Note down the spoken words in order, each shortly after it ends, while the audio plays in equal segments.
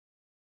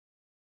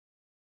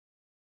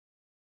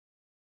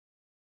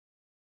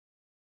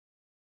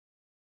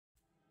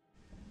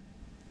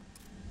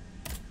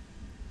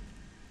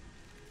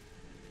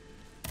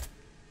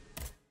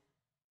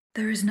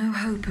There is no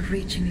hope of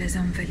reaching Les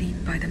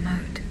Invalides by the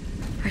moat.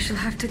 I shall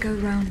have to go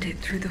round it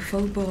through the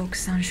Faubourg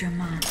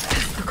Saint-Germain.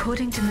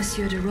 According to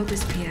Monsieur de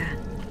Robespierre,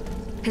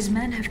 his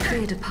men have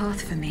cleared a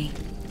path for me.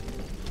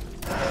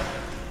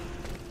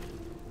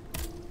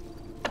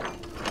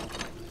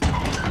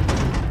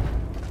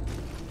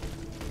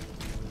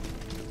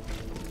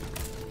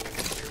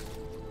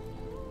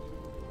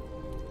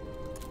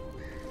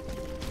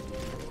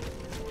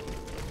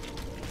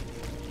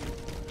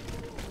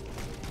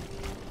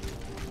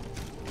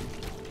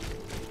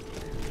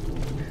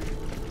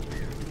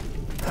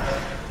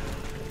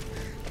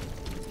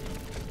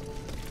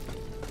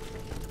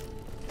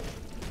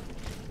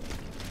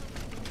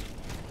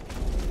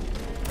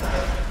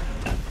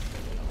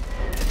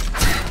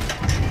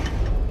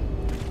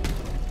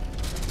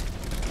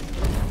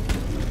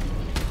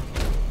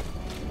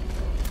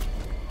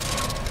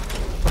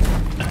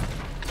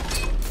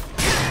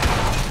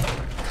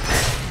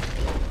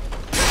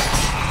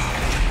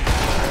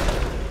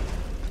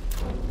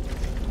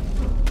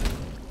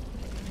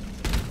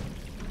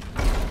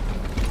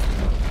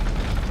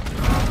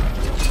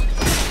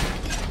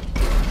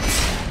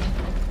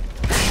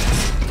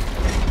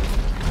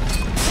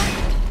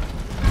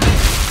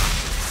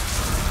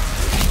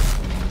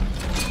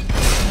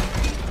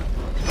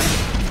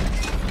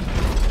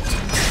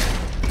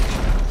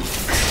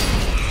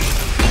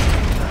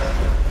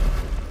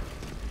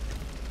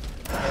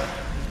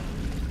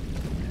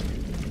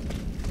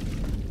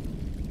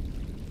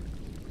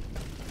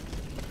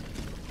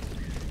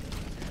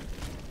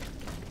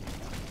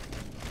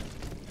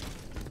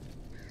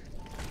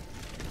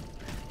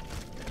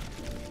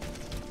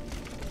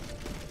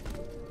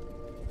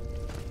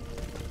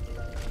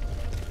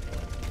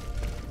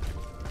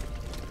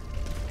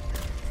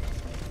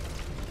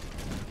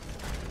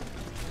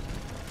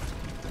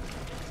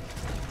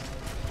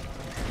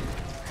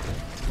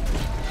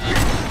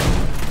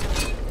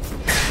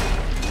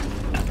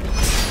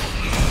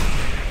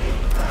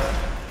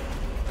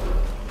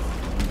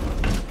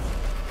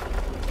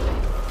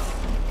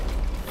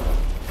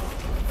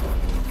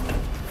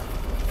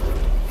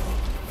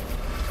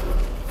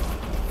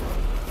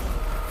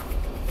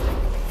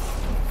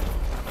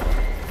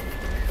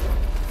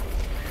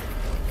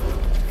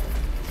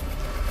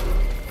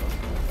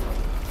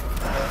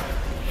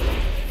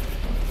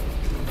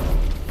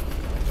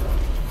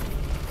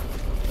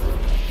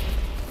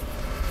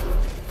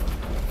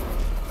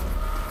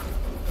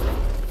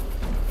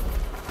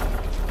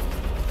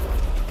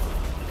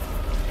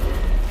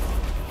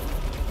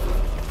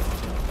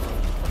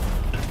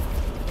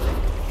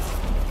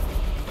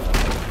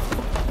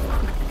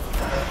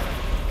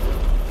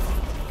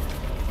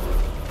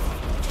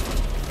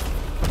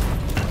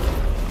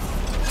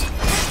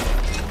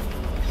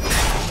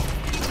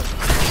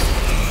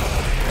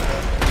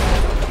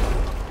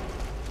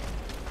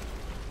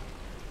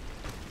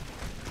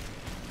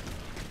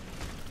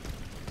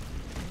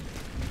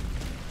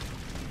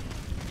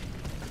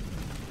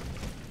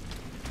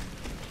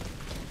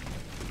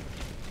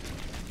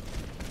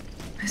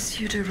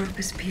 Monsieur de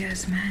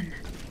Robespierre's men.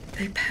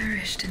 They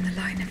perished in the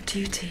line of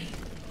duty.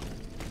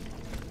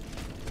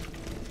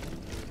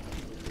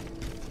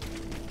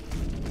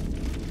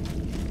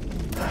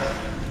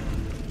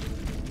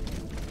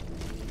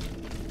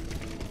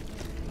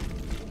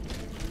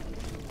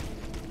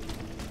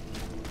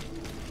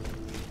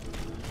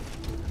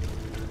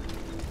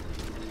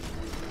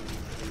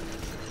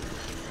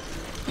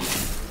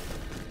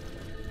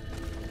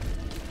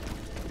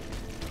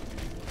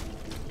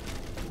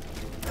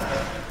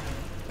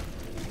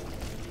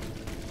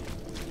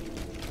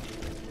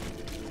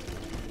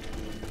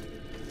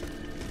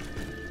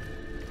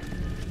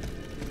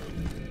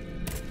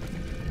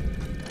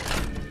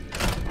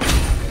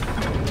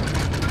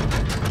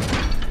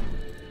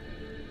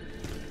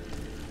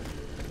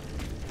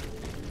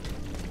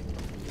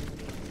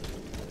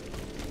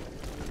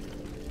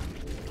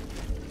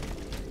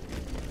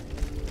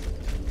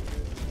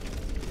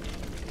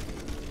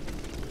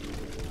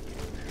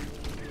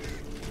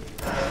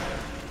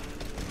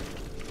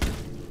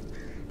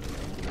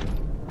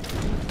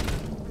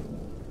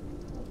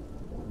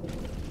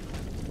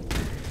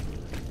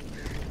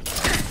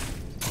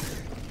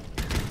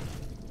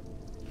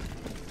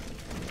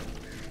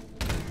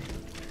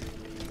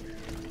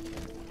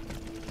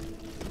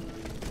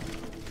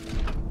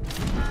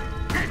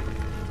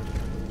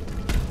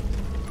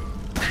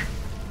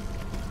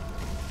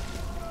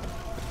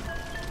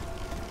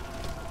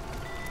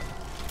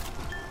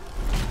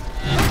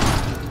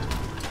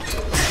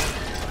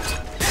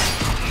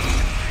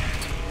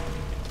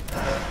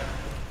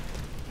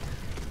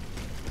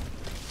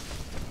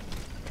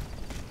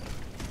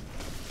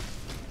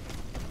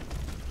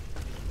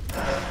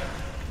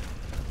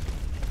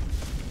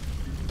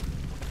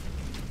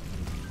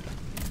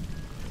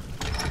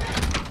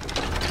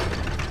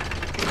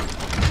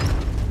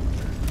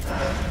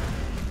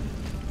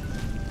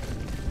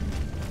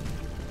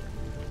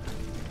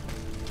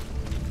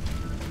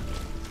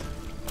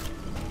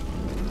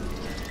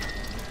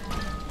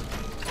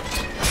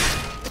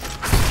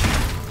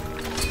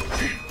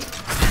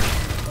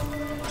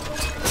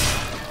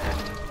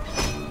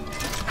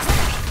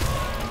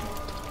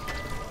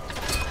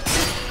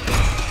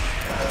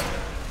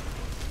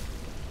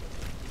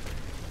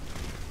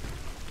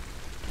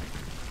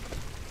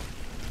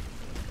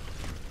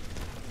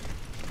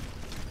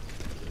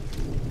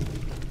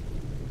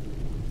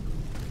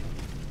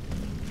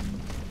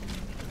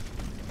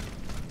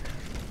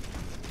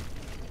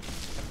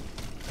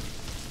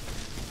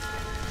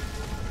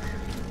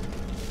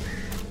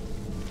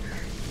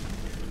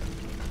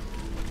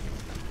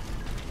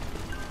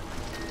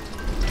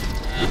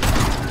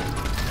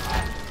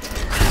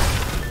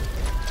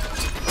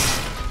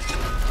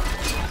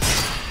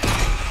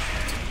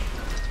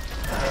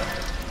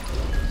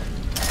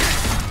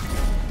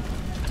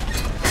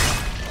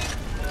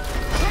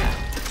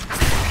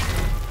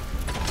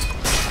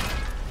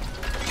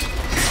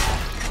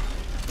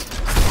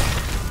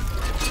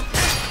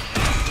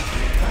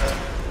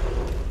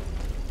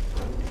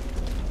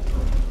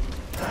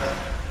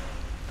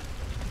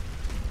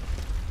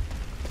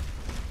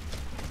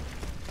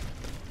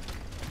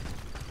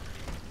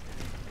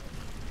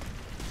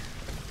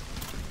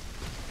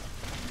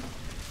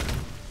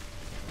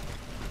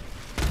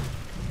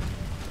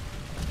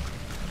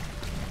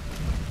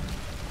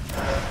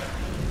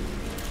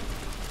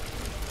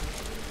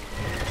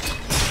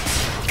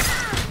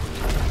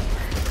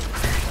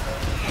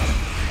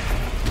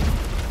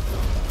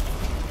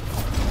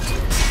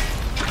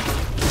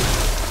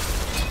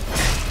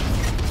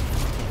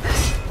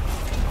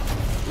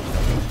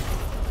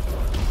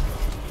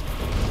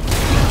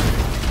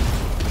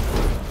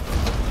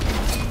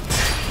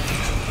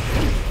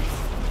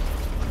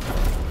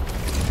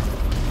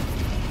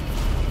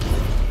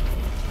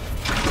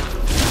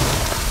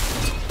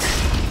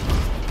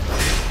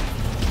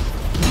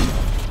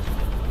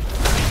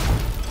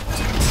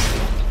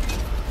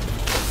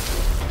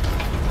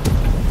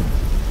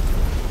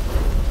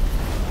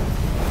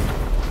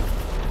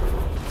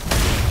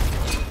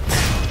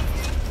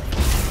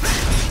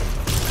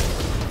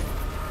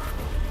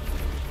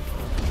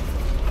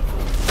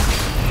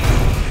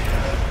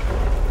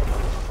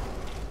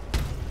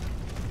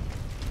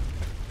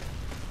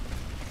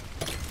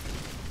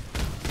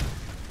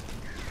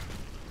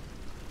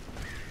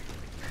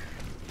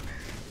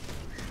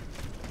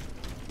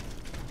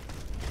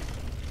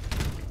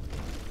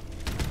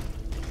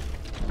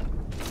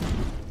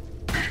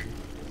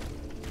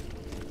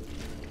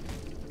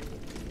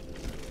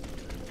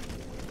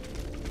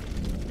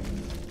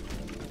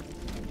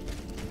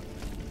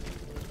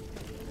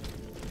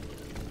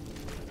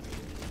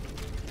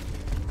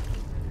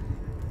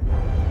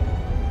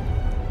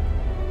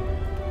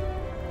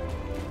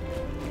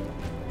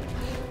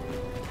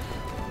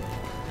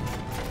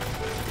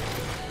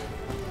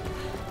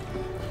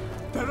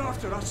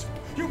 with us.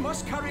 You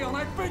must carry on,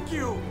 I beg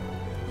you.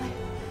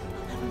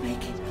 I'll never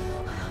make it.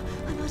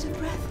 I'm out of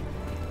breath.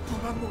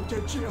 Oh, Amour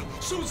de Dieu.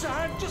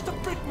 Suzanne, just a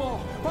bit more.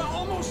 We're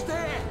almost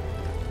there.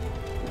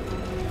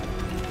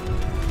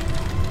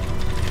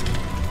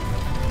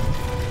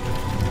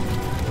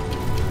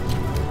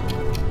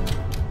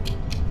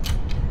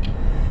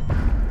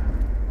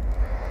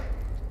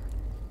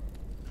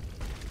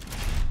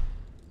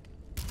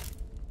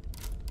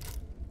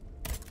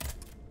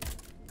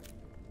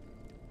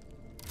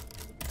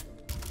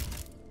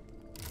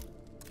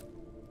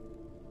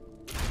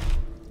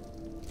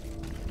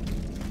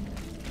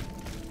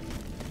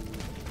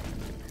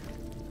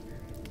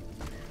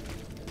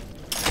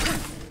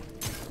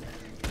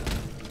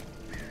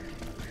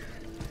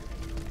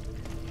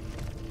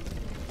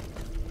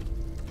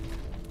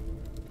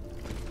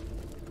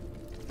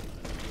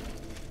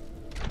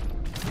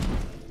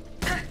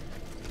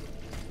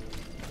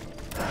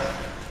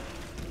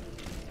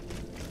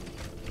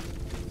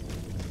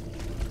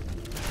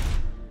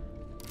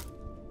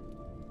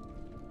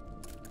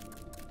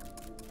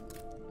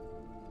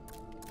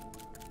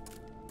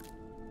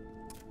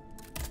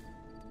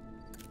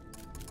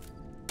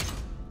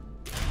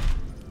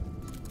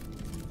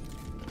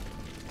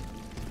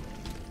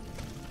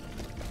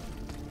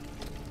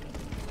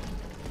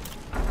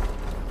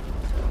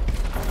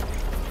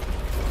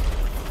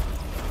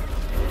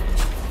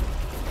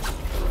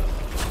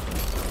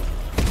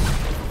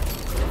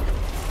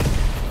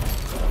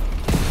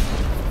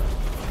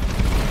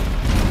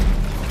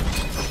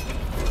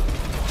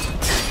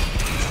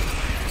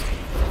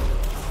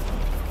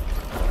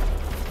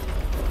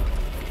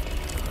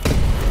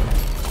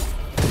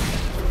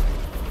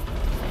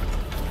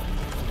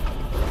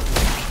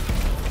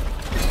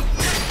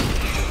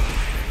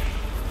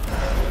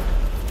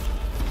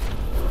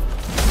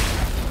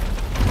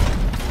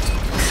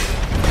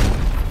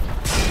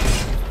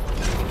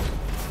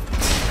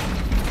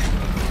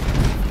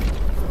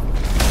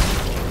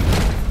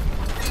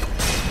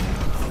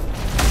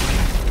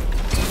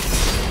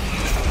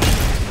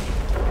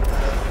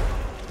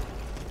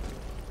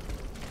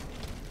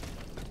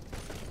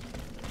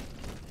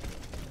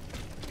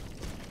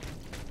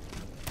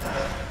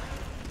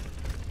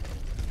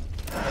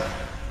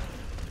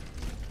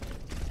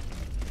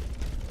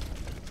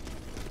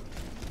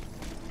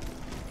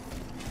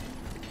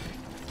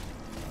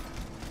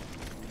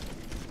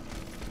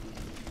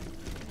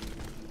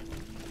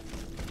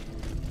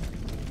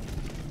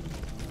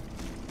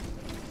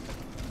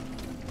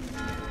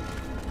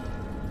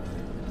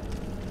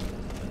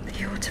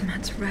 The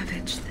Ottomans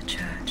ravaged the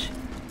church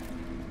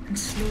and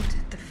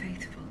slaughtered the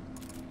faithful.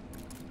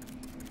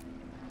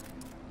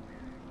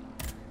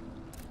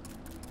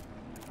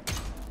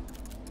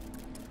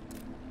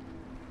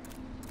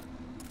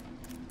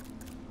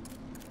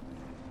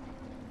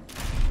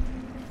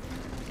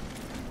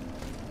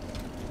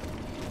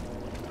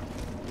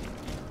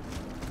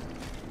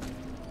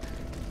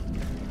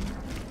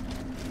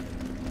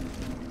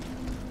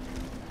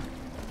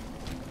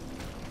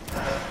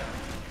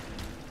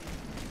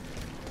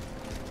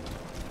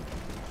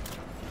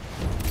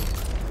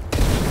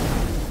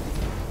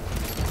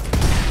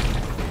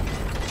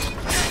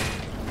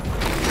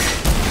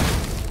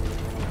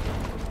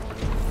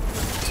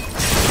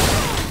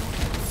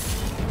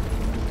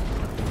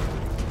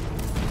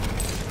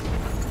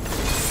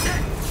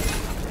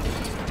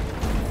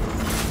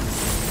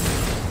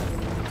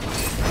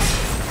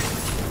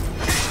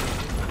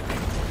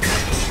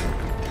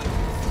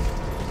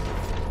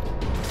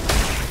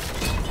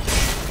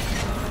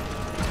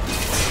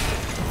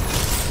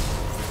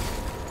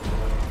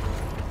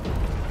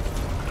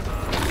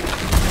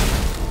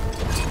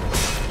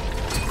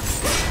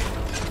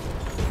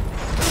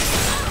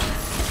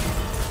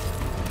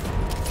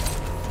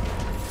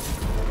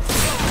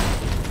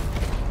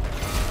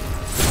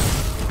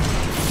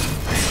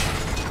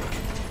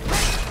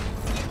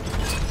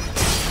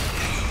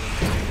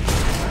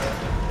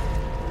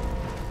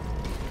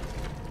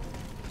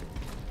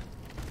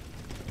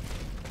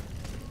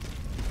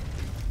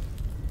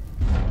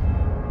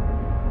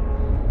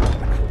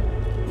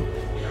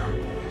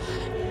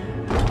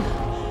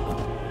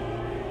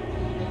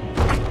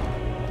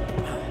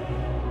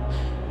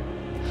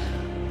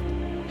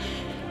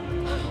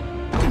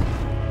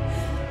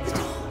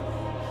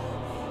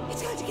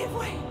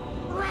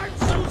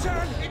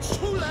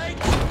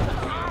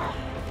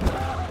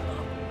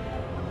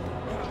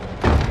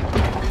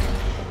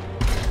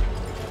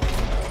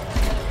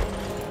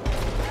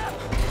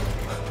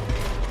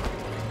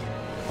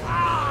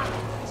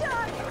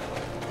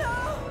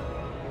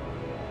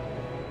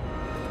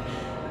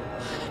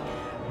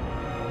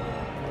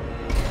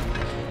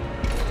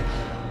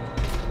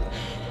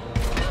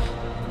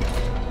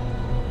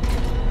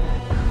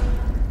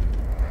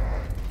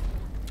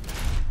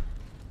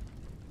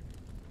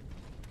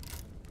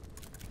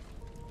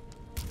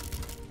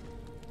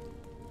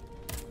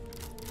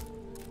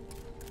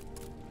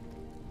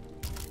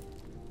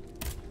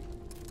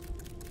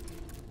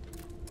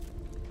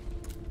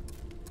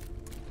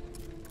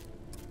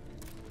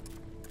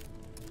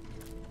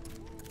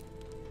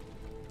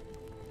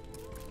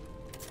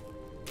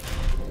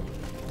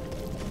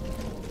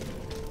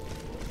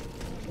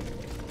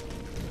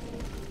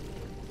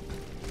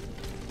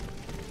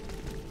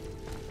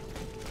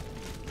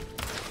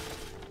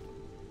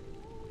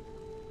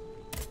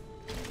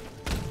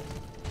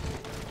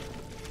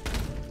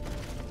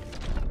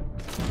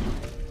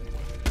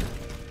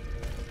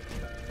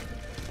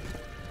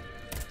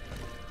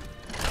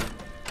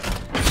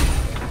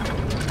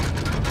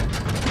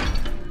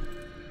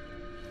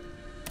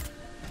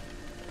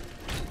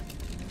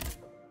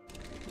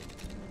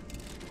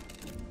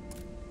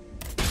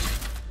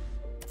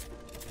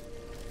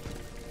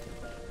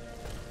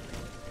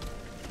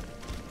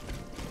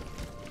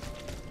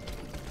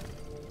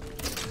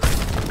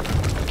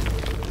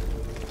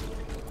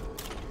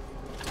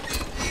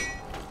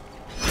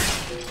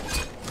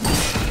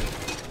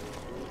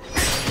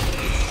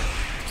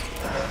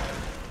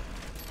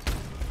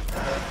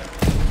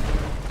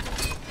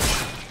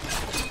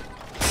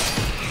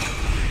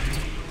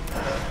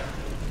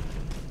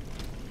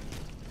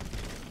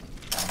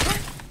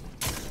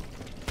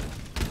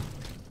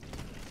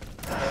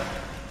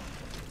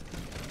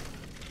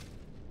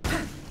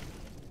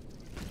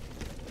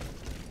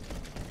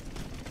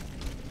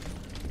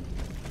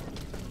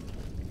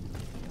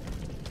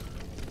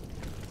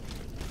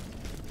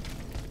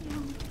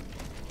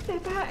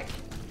 back.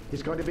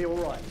 He's going to be all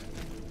right.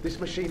 This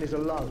machine is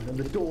alone and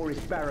the door is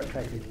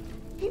barricaded.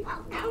 It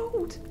won't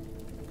hold.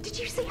 Did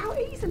you see how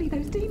easily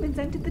those demons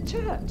entered the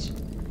church?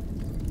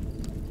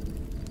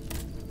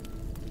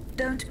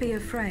 Don't be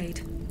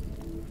afraid.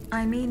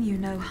 I mean you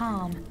no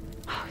harm.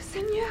 Oh,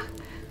 Seigneur.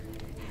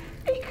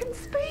 He can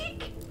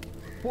speak.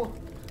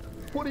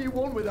 What do you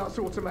want with us,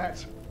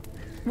 Automat?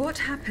 What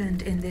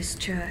happened in this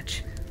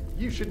church?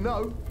 You should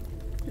know.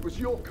 It was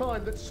your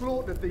kind that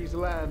slaughtered these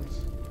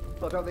lambs.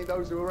 I don't think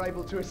those who were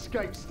able to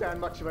escape stand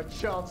much of a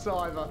chance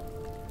either.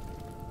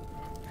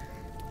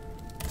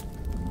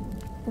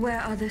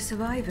 Where are the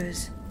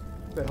survivors?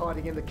 They're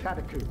hiding in the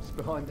catacombs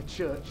behind the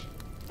church.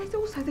 There's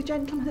also the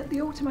gentleman that the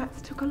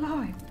automats took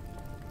alive.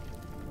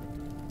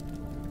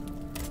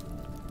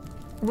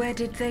 Where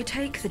did they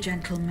take the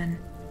gentleman?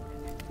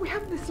 We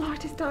haven't the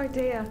slightest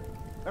idea.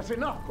 That's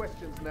enough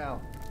questions now.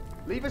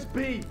 Leave us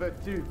be,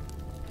 Vertu.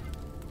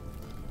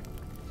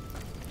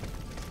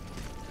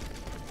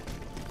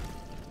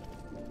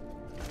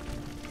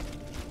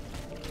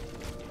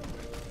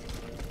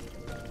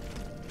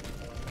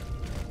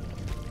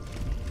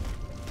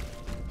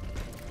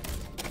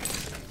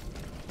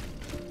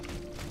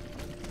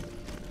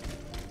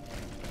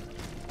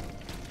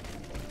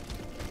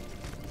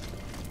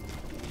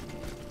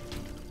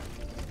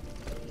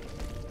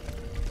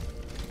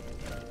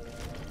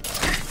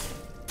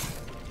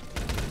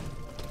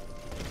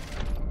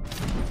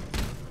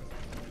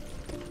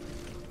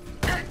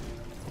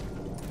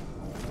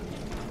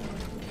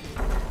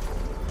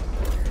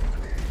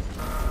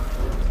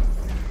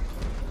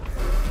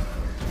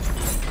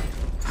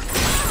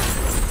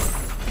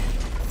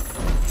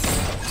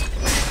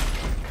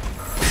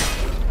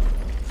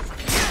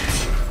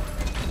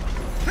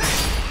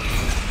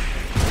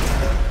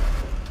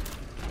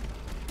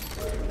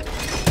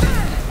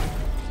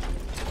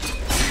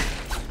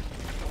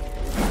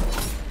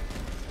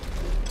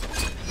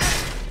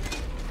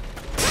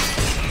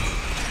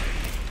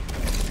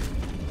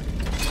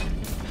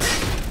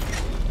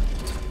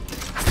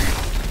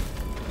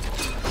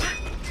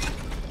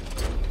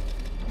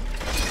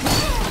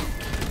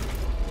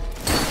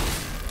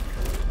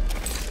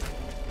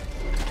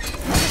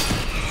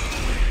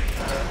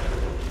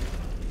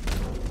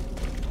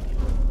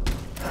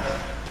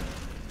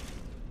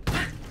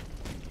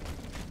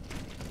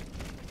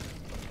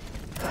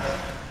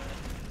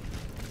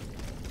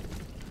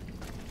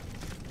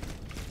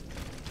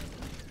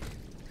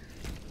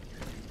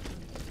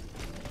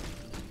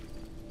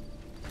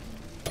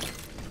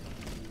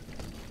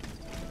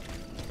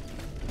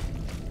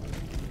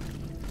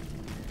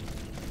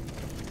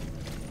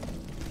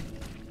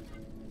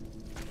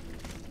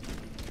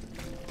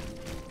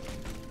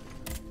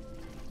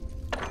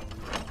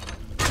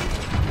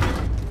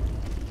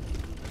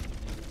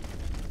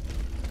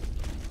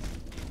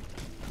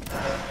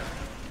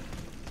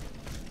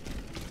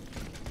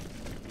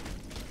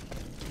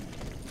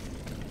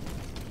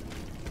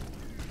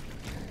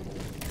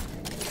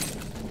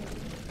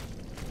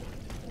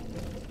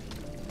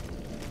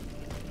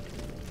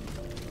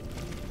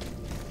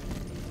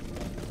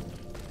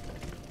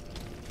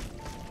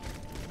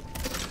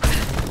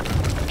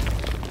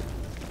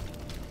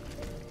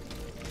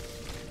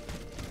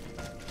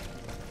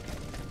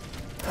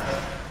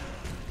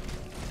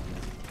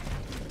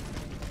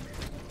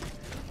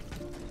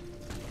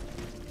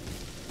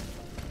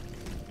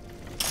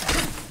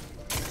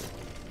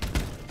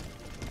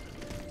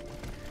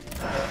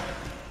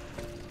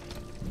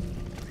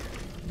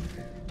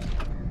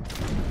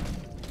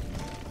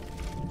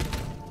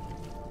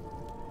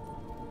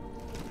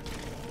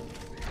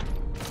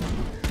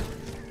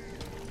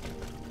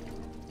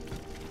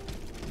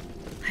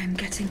 I am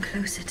getting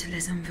closer to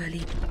Les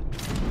Invalides.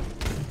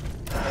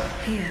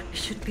 Here, I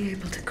should be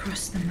able to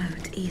cross the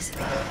moat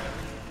easily.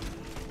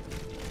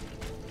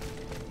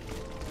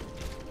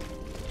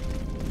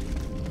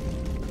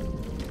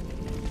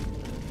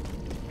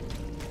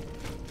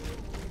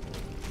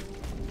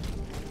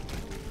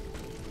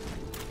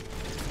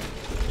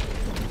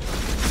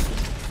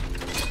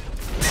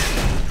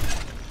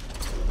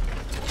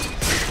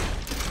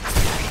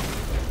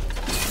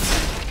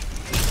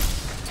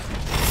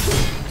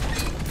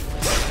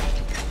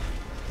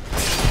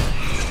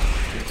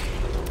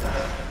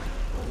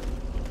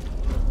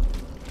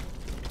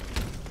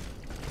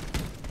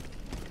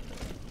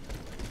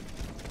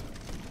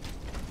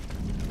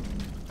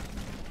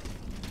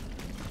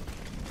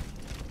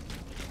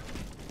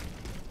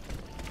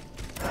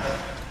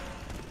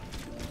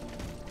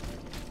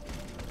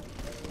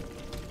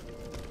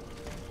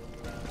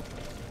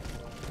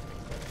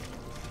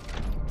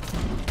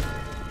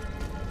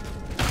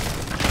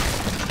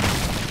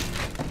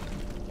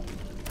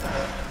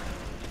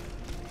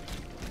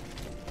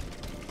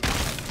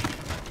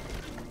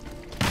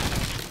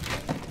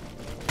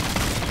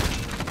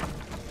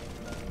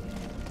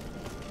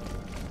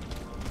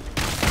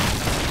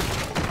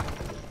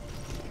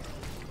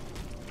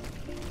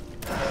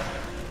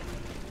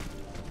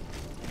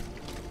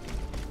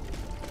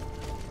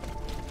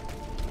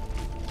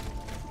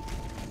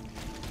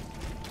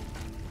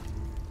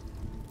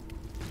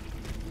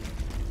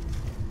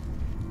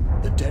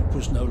 debt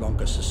was no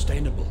longer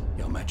sustainable,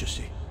 Your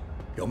Majesty.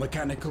 Your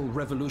mechanical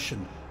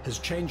revolution has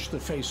changed the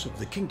face of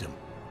the kingdom,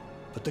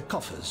 but the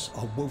coffers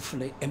are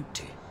woefully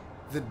empty.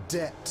 The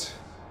debt,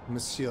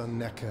 Monsieur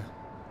Necker.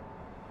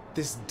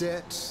 This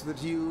debt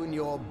that you and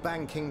your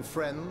banking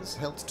friends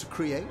helped to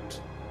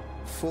create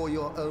for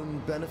your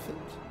own benefit,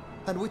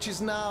 and which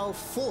is now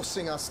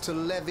forcing us to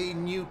levy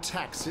new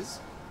taxes.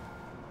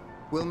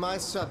 Will my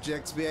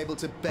subjects be able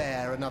to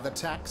bear another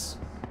tax?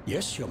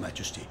 Yes, Your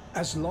Majesty,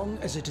 as long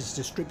as it is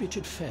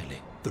distributed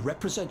fairly. The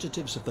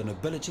representatives of the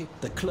nobility,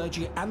 the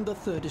clergy, and the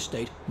Third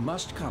Estate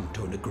must come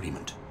to an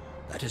agreement.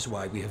 That is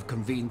why we have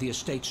convened the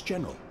Estates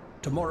General.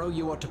 Tomorrow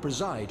you are to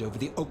preside over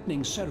the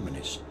opening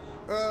ceremonies.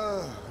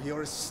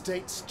 Your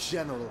Estates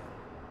General.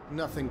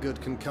 Nothing good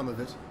can come of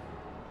it.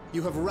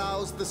 You have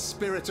roused the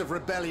spirit of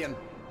rebellion.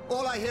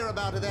 All I hear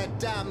about are their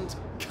damned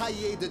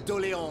cahiers de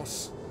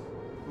doléances.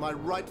 My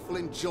rightful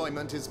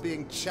enjoyment is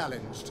being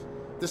challenged.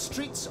 The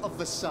streets of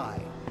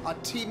Versailles are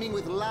teeming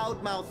with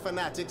loudmouth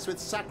fanatics with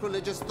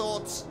sacrilegious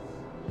thoughts.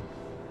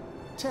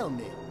 Tell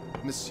me,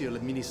 Monsieur le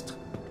Ministre,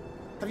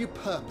 have you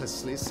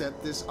purposely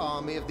set this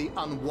army of the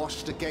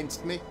unwashed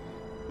against me?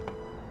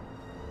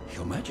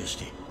 Your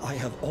Majesty, I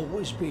have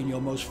always been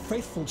your most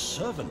faithful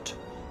servant.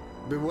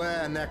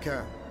 Beware,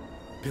 Necker.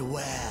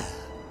 Beware.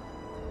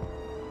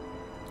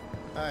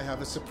 I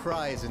have a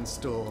surprise in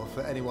store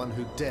for anyone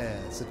who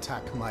dares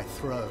attack my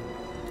throne.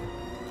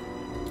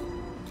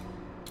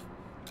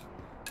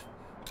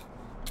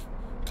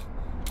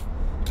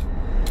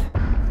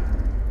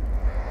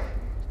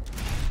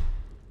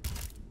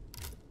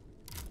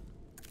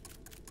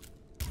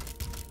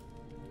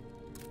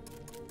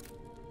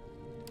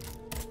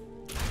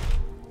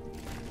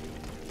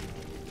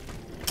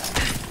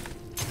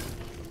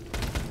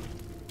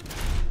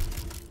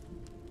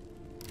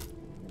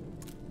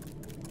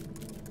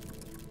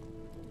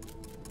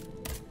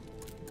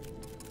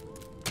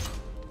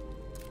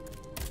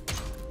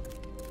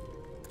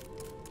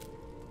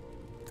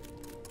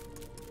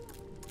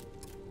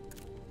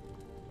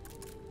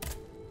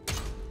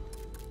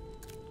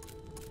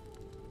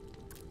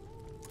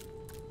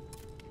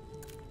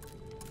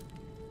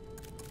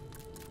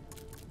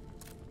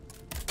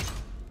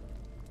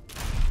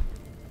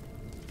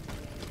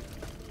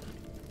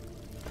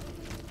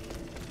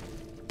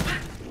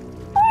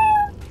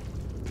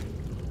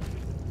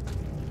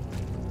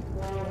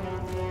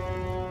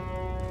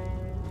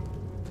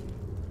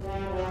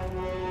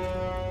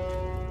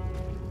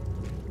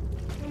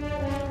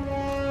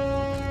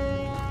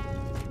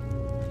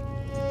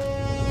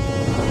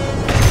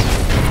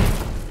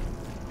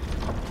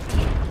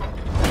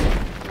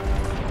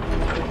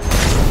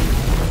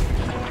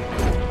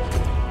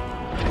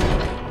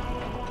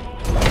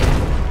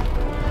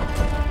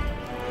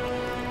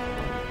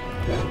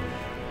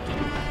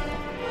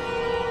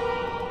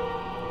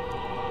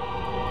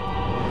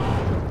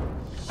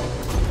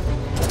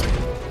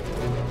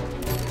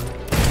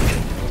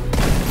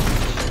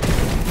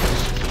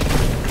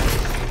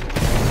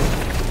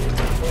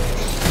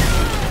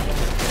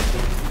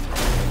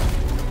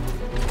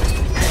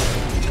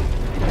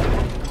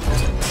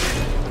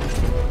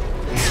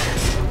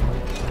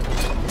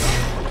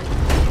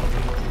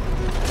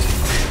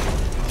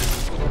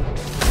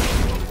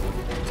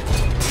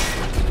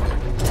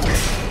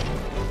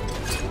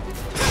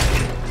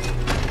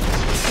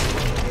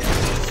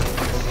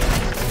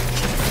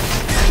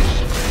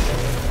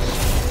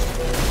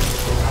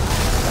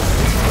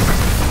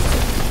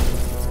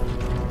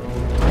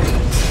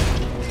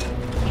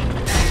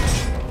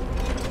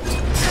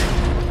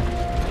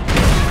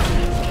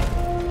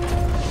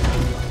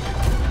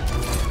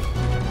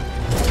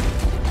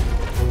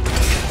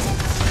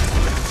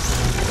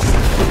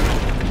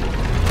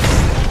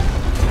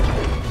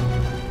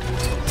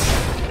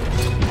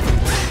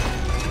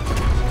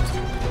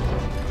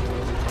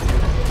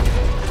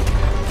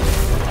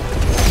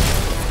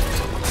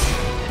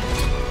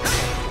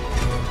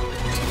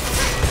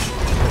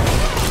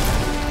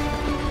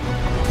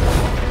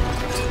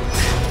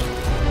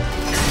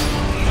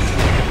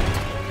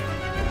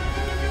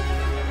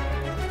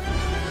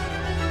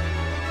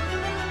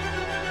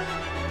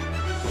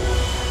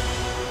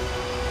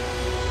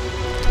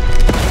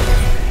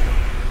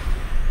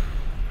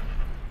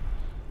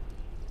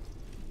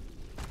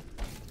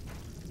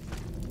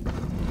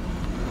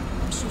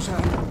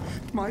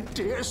 My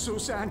dear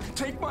Suzanne,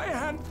 take my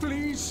hand,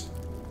 please.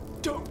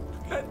 Don't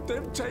let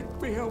them take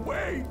me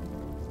away.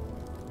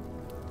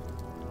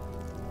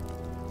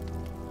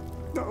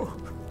 No.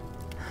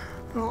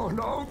 Oh,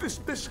 no,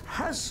 this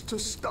has to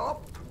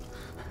stop.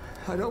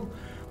 I don't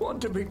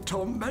want to be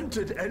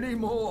tormented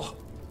anymore.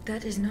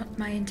 That is not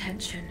my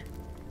intention.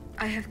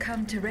 I have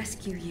come to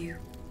rescue you.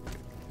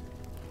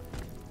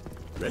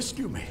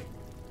 Rescue me?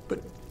 But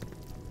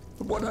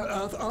what on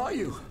earth are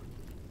you?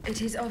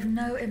 It is of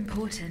no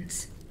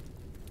importance.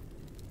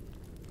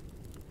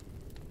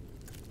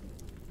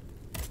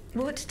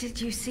 What did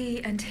you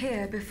see and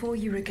hear before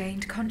you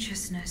regained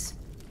consciousness?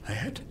 I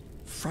had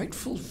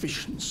frightful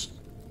visions,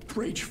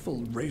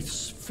 rageful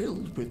wraiths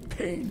filled with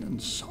pain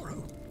and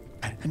sorrow.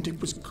 And it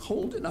was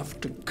cold enough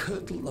to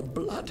curdle the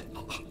blood.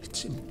 Oh,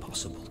 it's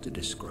impossible to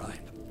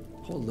describe.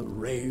 All the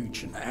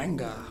rage and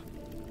anger.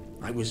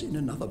 I was in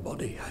another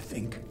body, I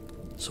think.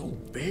 So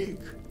big,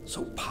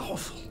 so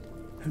powerful.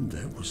 And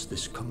there was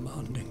this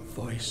commanding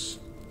voice,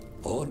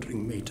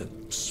 ordering me to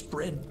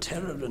spread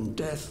terror and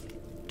death.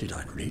 Did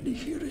I really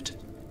hear it?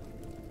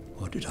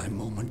 Or did I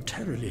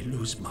momentarily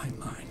lose my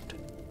mind?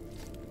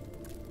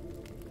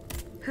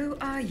 Who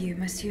are you,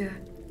 monsieur?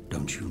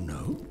 Don't you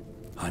know?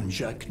 I'm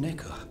Jacques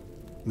Necker,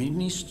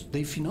 Ministre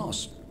des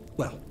Finances.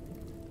 Well,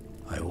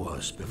 I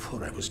was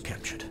before I was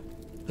captured.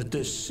 But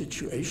this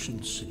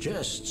situation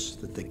suggests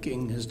that the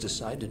king has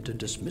decided to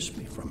dismiss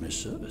me from his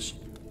service.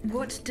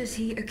 What does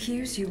he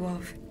accuse you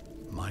of?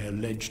 My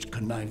alleged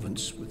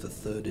connivance with the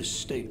Third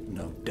Estate,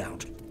 no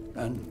doubt.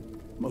 And,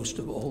 most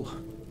of all,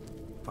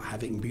 for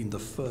having been the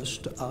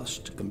first to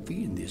ask to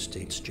convene the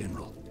Estates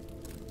General.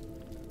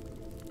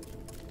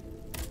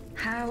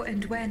 How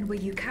and when were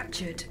you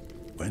captured?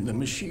 When the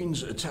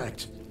machines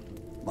attacked,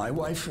 my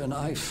wife and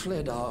I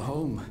fled our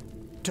home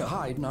to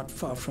hide not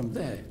far from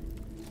there,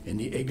 in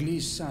the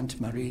Église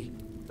Sainte-Marie.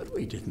 But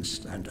we didn't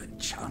stand a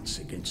chance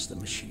against the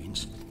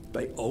machines.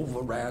 They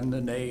overran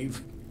the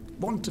nave,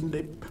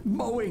 wantonly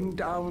mowing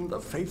down the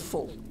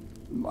faithful.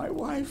 My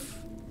wife,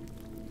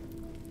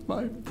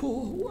 my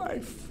poor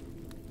wife,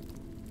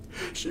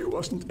 she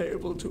wasn't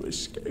able to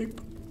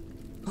escape.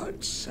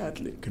 I'm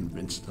sadly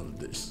convinced of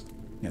this.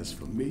 As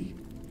for me,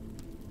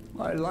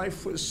 my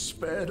life was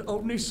spared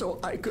only so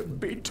I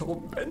could be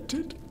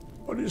tormented.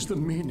 What is the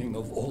meaning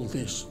of all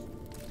this?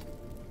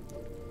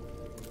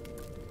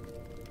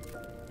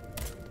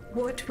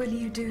 What will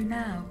you do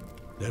now?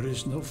 There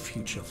is no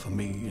future for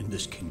me in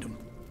this kingdom.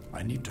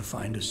 I need to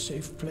find a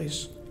safe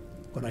place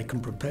where I can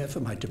prepare for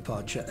my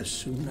departure as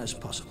soon as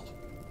possible.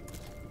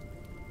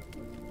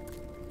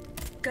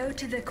 Go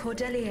to the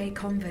Cordeliers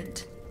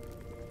Convent.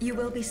 You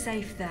will be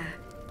safe there.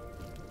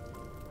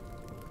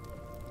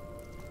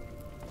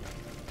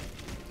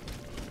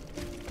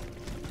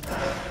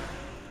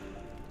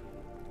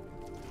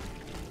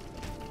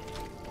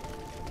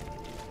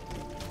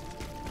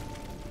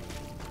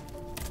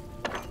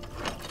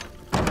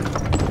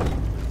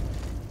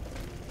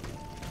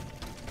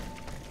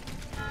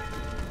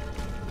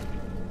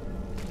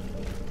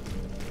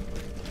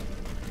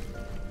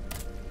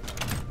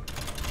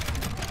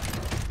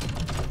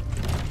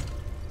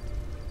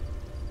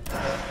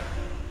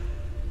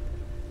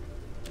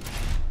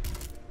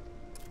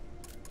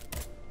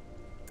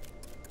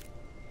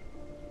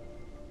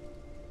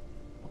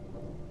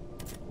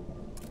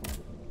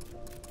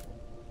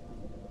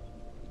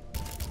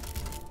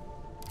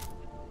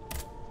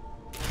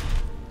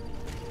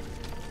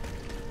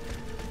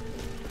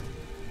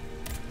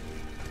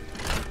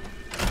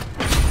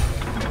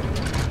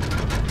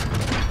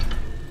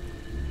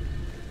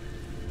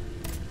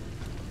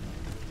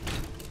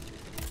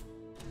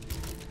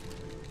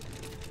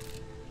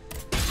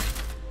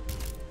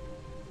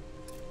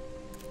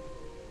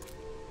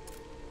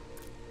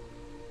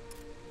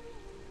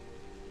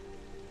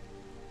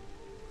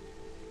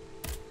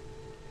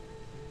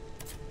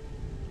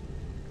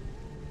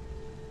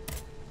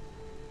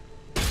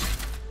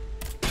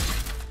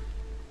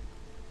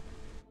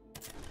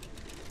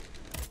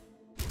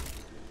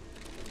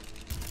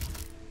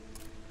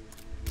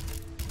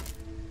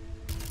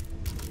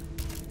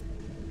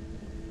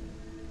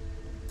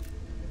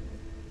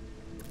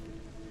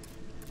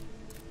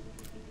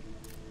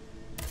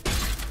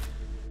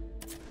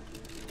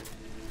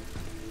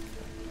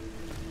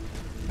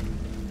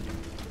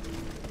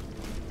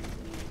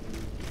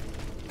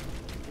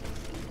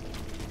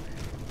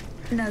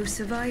 No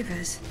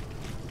survivors.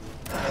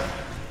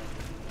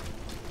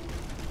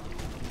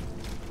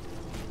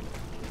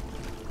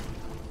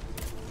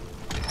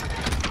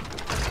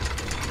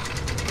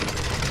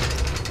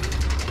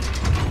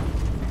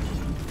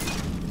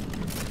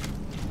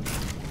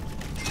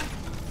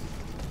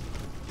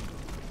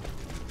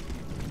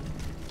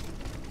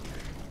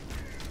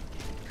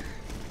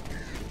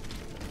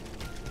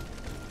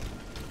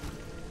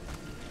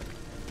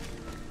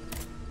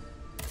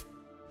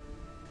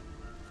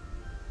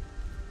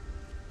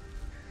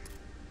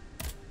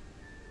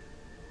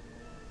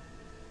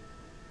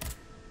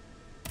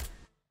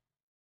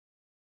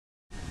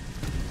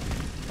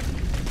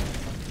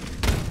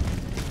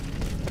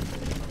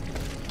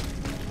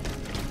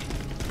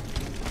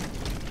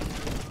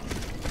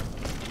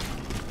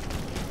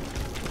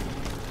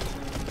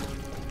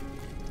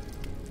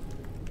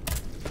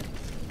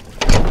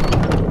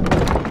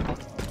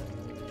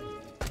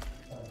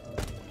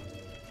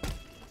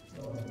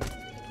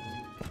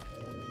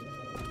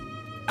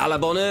 À la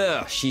bonne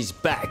heure, she's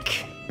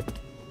back.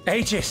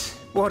 Aegis,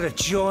 what a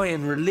joy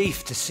and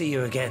relief to see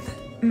you again.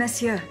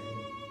 Monsieur.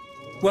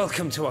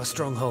 Welcome to our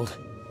stronghold.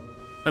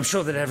 I'm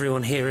sure that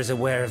everyone here is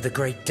aware of the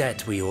great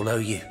debt we all owe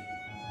you.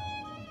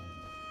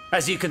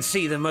 As you can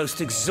see, the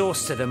most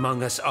exhausted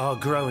among us are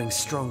growing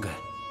stronger.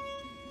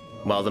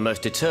 While the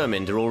most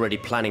determined are already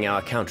planning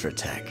our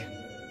counterattack.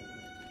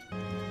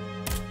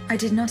 I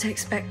did not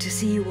expect to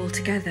see you all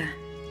together.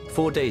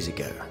 4 days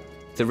ago,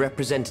 The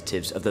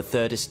representatives of the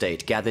Third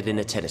Estate gathered in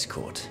a tennis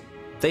court.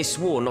 They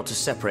swore not to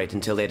separate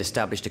until they had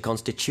established a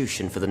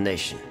constitution for the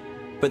nation.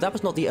 But that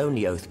was not the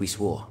only oath we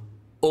swore.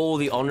 All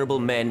the honorable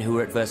men who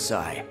were at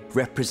Versailles,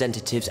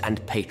 representatives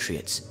and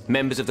patriots,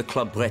 members of the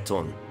Club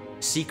Breton,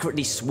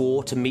 secretly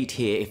swore to meet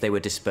here if they were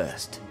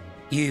dispersed.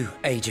 You,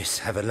 Aegis,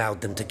 have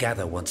allowed them to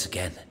gather once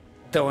again.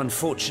 Though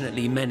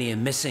unfortunately many are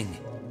missing,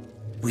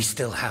 we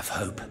still have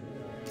hope.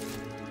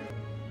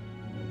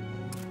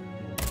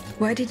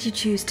 Why did you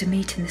choose to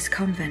meet in this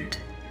convent?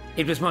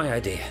 It was my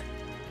idea.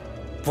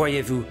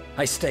 Voyez-vous,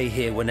 I stay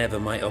here whenever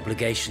my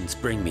obligations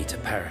bring me to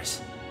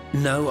Paris.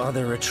 No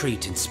other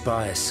retreat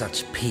inspires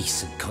such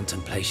peace and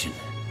contemplation.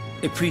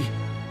 Et puis,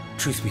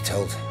 truth be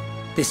told,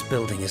 this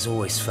building has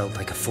always felt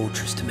like a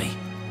fortress to me.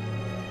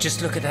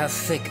 Just look at how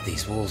thick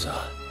these walls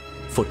are.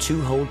 For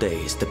 2 whole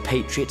days, the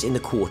patriots in the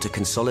quarter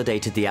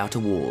consolidated the outer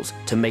walls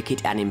to make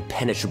it an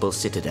impenetrable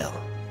citadel.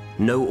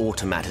 No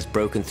automat has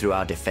broken through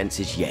our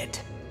defenses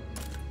yet.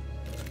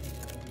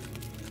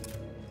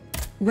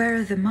 Where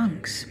are the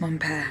monks, mon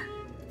père?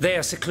 They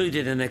are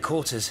secluded in their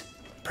quarters,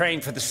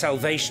 praying for the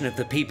salvation of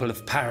the people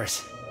of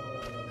Paris.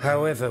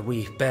 However,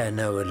 we bear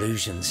no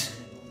illusions.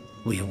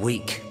 We are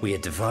weak, we are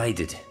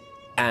divided.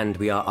 And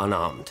we are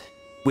unarmed.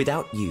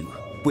 Without you,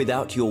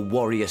 without your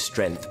warrior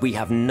strength, we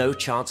have no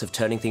chance of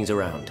turning things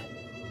around.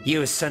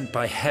 You are sent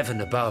by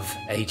heaven above,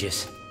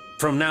 Aegis.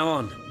 From now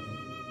on,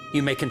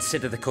 you may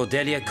consider the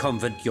Cordeliers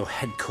Convent your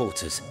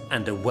headquarters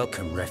and a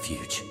welcome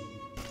refuge.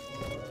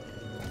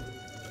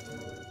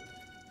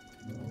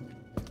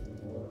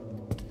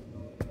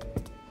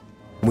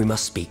 We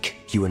must speak,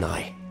 you and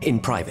I, in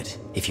private,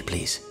 if you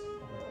please.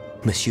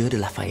 Monsieur de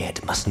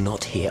Lafayette must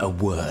not hear a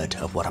word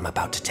of what I'm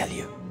about to tell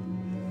you.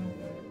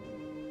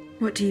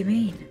 What do you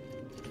mean?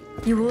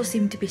 You all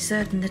seem to be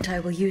certain that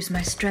I will use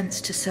my strengths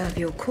to serve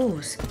your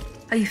cause.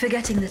 Are you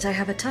forgetting that I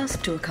have a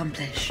task to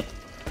accomplish?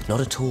 Not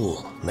at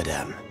all,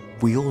 madame.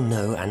 We all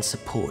know and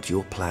support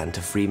your plan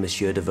to free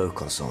Monsieur de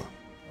Vaucanson.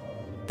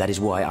 That is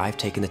why I've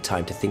taken the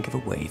time to think of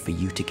a way for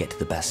you to get to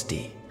the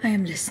Bastille. I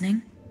am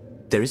listening.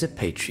 There is a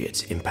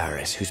patriot in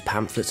Paris whose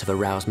pamphlets have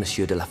aroused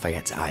Monsieur de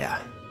Lafayette's ire.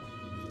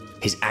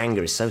 His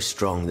anger is so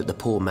strong that the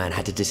poor man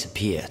had to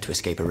disappear to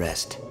escape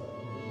arrest.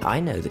 I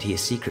know that he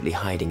is secretly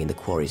hiding in the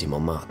quarries in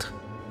Montmartre.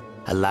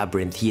 A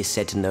labyrinth he is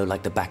said to know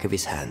like the back of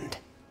his hand.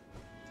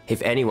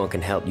 If anyone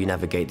can help you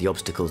navigate the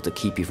obstacles that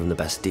keep you from the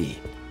Bastille,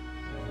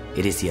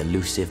 it is the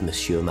elusive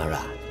Monsieur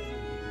Marat.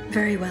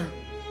 Very well.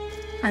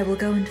 I will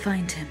go and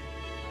find him.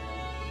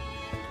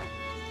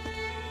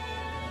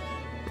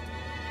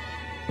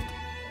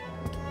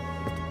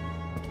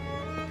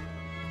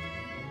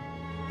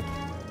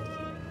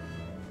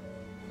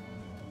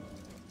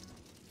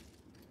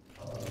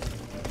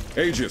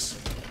 Aegis,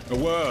 a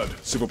word,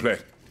 s'il vous plaît.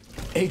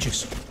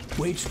 Aegis,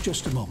 wait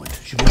just a moment.